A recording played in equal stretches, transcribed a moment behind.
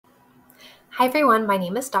Hi everyone, my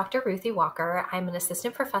name is Dr. Ruthie Walker. I'm an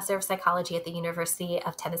assistant professor of psychology at the University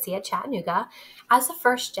of Tennessee at Chattanooga. As a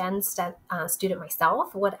first-gen student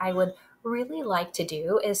myself, what I would really like to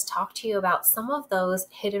do is talk to you about some of those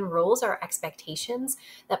hidden rules or expectations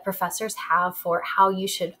that professors have for how you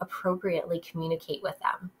should appropriately communicate with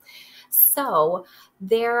them. So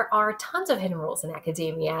there are tons of hidden rules in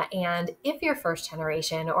academia, and if you're first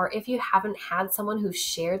generation or if you haven't had someone who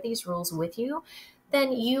shared these rules with you,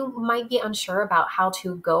 then you might be unsure about how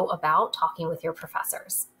to go about talking with your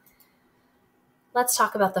professors. Let's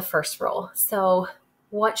talk about the first rule. So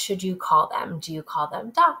what should you call them? Do you call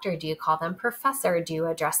them doctor? Do you call them professor? Do you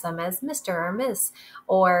address them as Mr. or Miss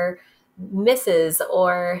or Mrs.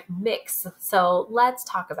 or Mix? So let's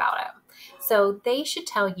talk about it. So they should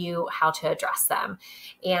tell you how to address them,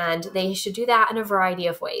 and they should do that in a variety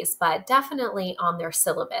of ways, but definitely on their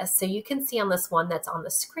syllabus. So you can see on this one that's on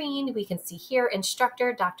the screen, we can see here,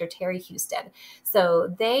 instructor Dr. Terry Houston.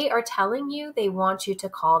 So they are telling you they want you to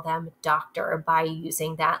call them doctor by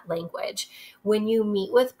using that language. When you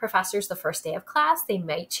meet with professors the first day of class, they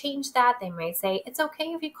might change that. They might say, it's okay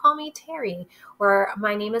if you call me Terry, or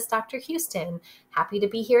my name is Dr. Houston. Happy to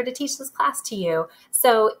be here to teach this class to you.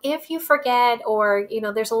 So if you forget, or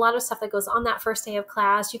there's a lot of stuff that goes on that first day of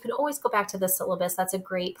class, you can always go back to the syllabus. That's a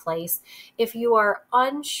great place. If you are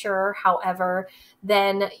unsure, however,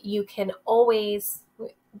 then you can always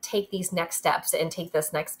take these next steps and take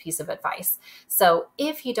this next piece of advice. So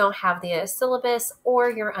if you don't have the syllabus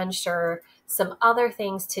or you're unsure, some other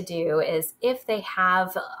things to do is if they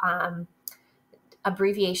have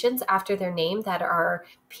abbreviations after their name that are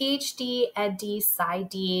PhD, EdD,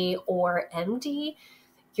 PsyD, or MD,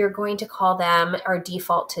 you're going to call them or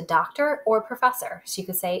default to doctor or professor. So you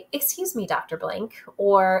could say, excuse me, Dr. Blank,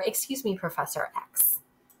 or excuse me, Professor X.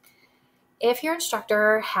 If your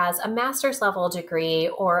instructor has a master's level degree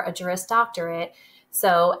or a Juris Doctorate,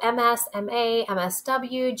 so MS, MA,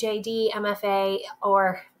 MSW, JD, MFA,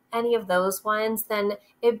 or any of those ones, then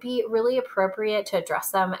it'd be really appropriate to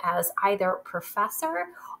address them as either professor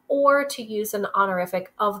or to use an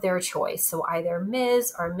honorific of their choice. So either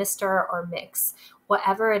Ms. or Mr. or Mix,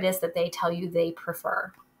 whatever it is that they tell you they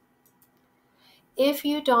prefer. If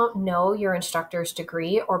you don't know your instructor's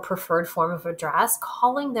degree or preferred form of address,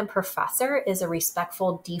 calling them professor is a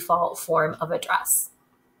respectful default form of address.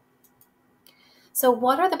 So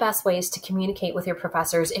what are the best ways to communicate with your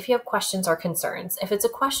professors if you have questions or concerns? If it's a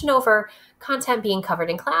question over content being covered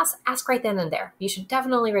in class, ask right then and there. You should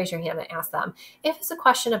definitely raise your hand and ask them. If it's a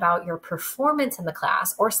question about your performance in the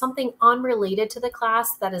class or something unrelated to the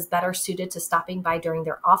class that is better suited to stopping by during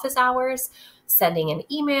their office hours, sending an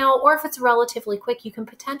email, or if it's relatively quick, you can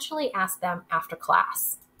potentially ask them after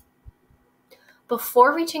class.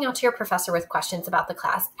 Before reaching out to your professor with questions about the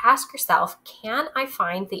class, ask yourself, can I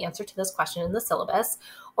find the answer to this question in the syllabus?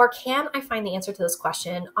 Or can I find the answer to this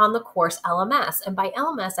question on the course LMS? And by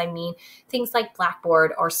LMS, I mean things like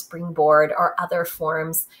Blackboard or Springboard or other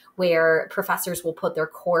forms where professors will put their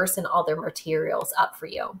course and all their materials up for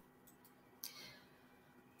you.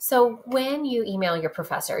 So when you email your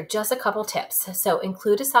professor, just a couple tips. So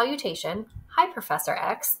include a salutation, hi, Professor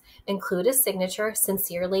X. Include a signature,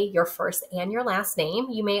 sincerely, your first and your last name.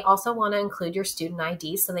 You may also want to include your student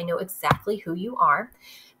ID so they know exactly who you are.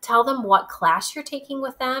 Tell them what class you're taking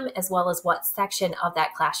with them, as well as what section of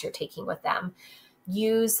that class you're taking with them.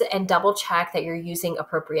 Use and double check that you're using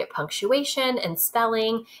appropriate punctuation and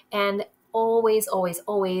spelling, and always, always,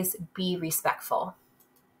 always be respectful.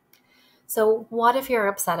 So what if you're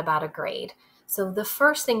upset about a grade? So the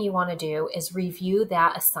first thing you want to do is review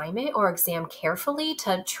that assignment or exam carefully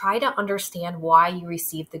to try to understand why you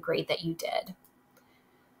received the grade that you did.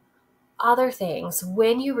 Other things,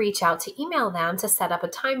 when you reach out to email them to set up a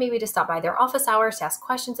time maybe to stop by their office hours to ask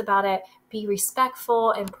questions about it, be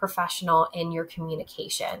respectful and professional in your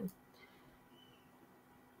communication.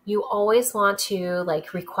 You always want to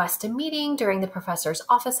request a meeting during the professor's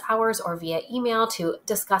office hours or via email to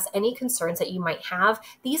discuss any concerns that you might have.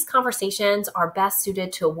 These conversations are best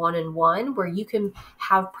suited to a one-on-one where you can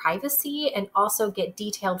have privacy and also get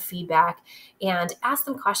detailed feedback and ask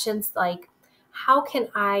them questions like, how can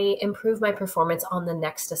I improve my performance on the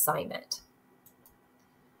next assignment?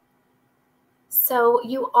 So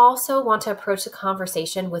you also want to approach the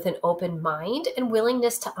conversation with an open mind and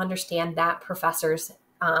willingness to understand that professor's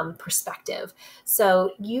perspective.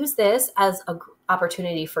 So use this as an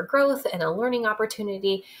opportunity for growth and a learning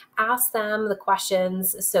opportunity. Ask them the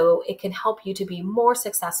questions so it can help you to be more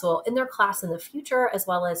successful in their class in the future, as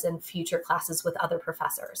well as in future classes with other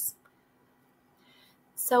professors.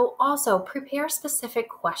 So also prepare specific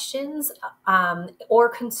questions or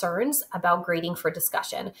concerns about grading for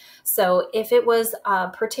discussion. So if it was a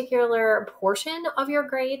particular portion of your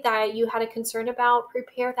grade that you had a concern about,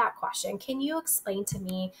 prepare that question. Can you explain to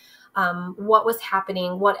me what was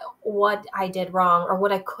happening, what I did wrong, or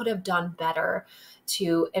what I could have done better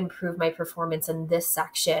to improve my performance in this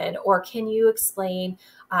section? Or can you explain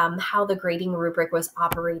how the grading rubric was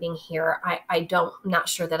operating here? I'm not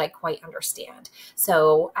sure that I quite understand.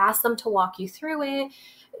 So ask them to walk you through it.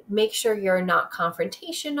 Make sure you're not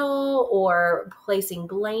confrontational or placing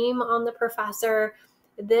blame on the professor.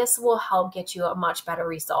 This will help get you a much better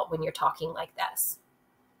result when you're talking like this.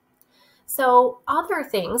 So other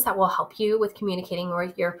things that will help you with communicating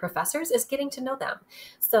with your professors is getting to know them.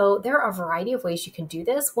 So there are a variety of ways you can do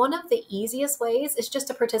this. One of the easiest ways is just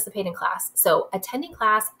to participate in class. So attending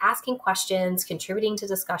class, asking questions, contributing to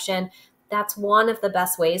discussion, that's one of the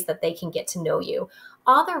best ways that they can get to know you.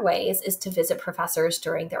 Other ways is to visit professors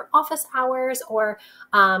during their office hours or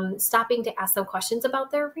stopping to ask them questions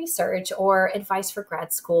about their research or advice for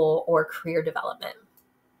grad school or career development.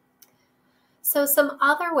 So some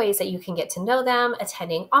other ways that you can get to know them: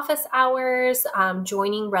 attending office hours,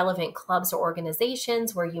 joining relevant clubs or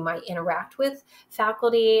organizations where you might interact with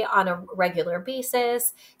faculty on a regular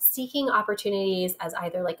basis, seeking opportunities as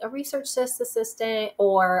either like a research assistant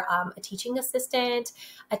or a teaching assistant,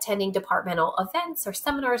 attending departmental events or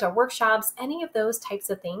seminars or workshops, any of those types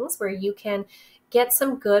of things where you can get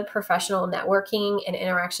some good professional networking and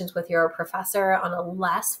interactions with your professor on a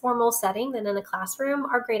less formal setting than in a classroom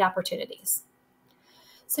are great opportunities.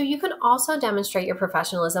 So you can also demonstrate your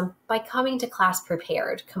professionalism by coming to class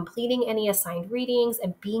prepared, completing any assigned readings,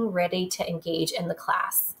 and being ready to engage in the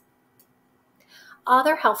class.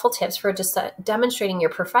 Other helpful tips for just demonstrating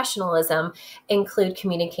your professionalism include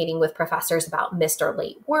communicating with professors about missed or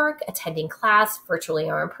late work, attending class virtually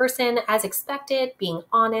or in person as expected, being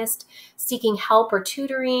honest, seeking help or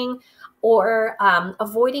tutoring, or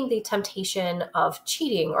avoiding the temptation of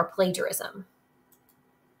cheating or plagiarism.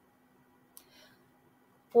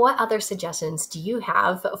 What other suggestions do you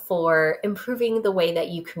have for improving the way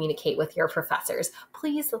that you communicate with your professors?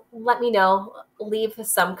 Please let me know. Leave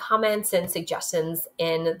some comments and suggestions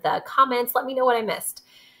in the comments. Let me know what I missed.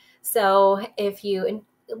 So if you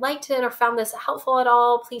liked it or found this helpful at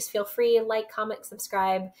all, please feel free, like, comment,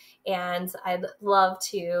 subscribe, and I'd love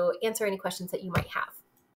to answer any questions that you might have.